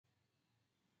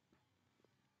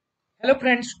Hello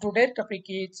friends, today's topic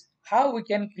is how we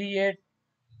can create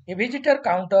a visitor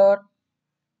counter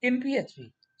in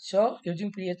PHP. So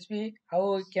using PHP,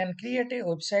 how we can create a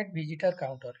website visitor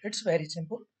counter. It's very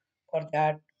simple. For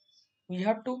that, we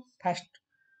have to first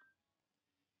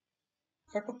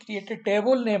create a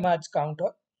table name as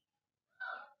counter.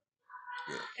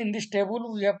 In this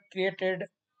table, we have to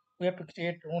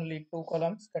create only two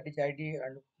columns, that is ID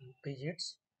and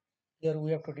digits. Here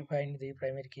we have to define the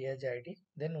primary key as ID.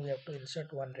 Then we have to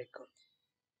insert one record.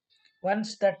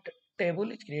 Once that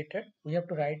table is created, we have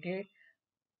to write a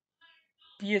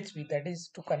PHP, that is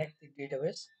to connect the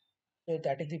database. So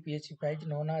that is the PHP file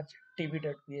known as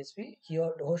tb.php.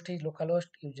 Here the host is localhost,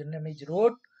 username is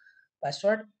root,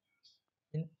 password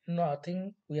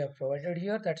nothing we have provided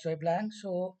here. That's why blank.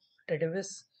 So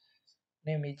database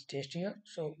name is test here.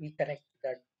 So we connect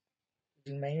that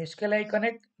using MySQL. I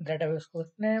connect database host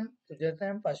name,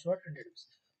 username, password, and database.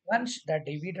 Once that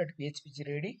db.php is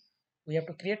ready, we have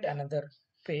to create another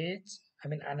page.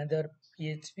 Another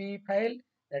PHP file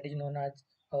that is known as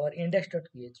our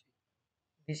index.php.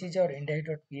 This is our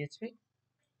index.php.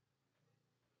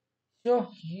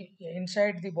 So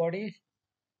inside the body,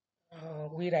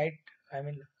 we write. I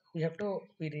mean, we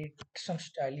read some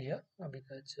style here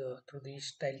because through the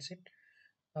style sheet,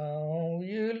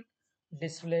 we will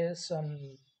display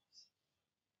some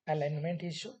alignment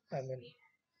issue.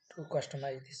 To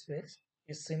customize this page,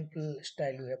 is simple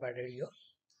style we have added here.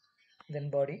 Then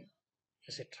body,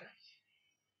 etc.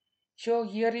 So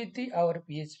here is the our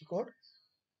PHP code.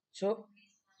 So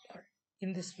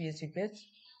in this PHP page,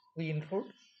 we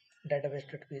include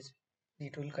database.php.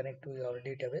 It will connect to our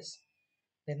database.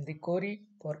 Then the query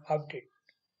for update.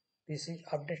 This is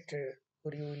update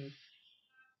query will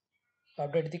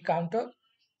update the counter.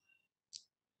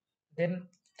 Then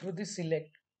through the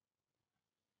select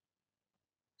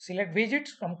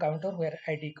widgets from counter where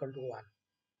ID equal to 1.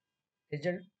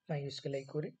 Result MySQL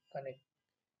query connect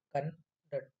con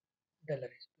dot dollar.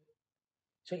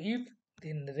 So if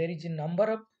then there is a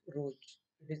number of rows,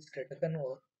 it is greater than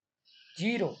or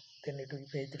 0, then it will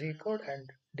page record and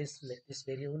display. This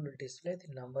variable will display the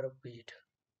number of visitors.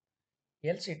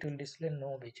 Else it will display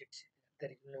no widgets.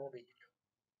 There is no widget.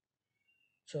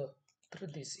 So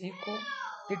through this echo,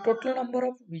 the total number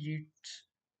of visits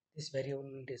this variable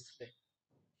will display.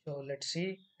 So let's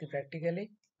see the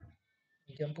practically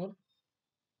example.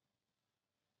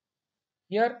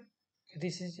 Here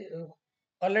this is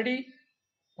already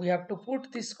we have to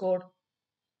put this code,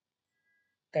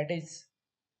 that is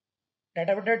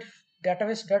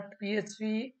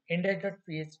database.php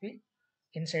index.php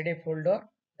inside a folder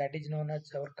that is known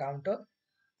as our counter.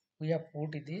 We have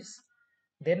put this.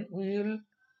 Then we will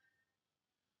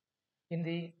in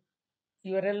the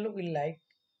URL will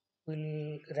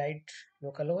write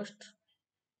localhost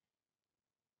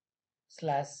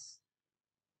slash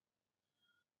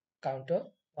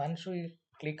counter. Once we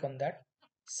click on that,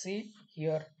 see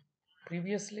here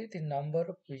previously the number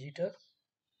of visitors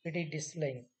it is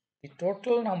displaying the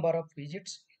total number of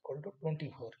visits equal to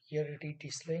 24. Here it is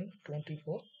displaying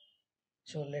 24.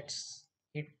 So let's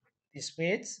hit this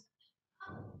page.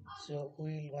 So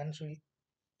once we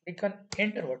click on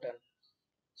enter button,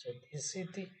 so this is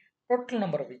the total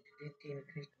number of visits. It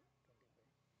increased to 25.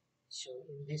 So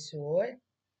in this way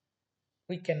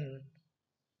we can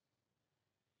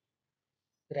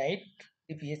write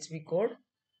the PHP code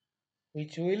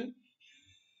which will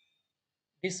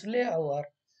display our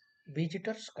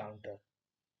visitors counter.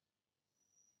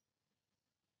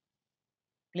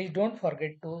 Please don't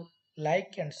forget to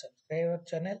like and subscribe our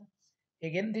channel.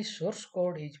 Again, the source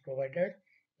code is provided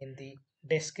in the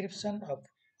description of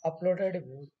uploaded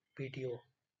video.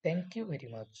 Thank you very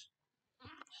much.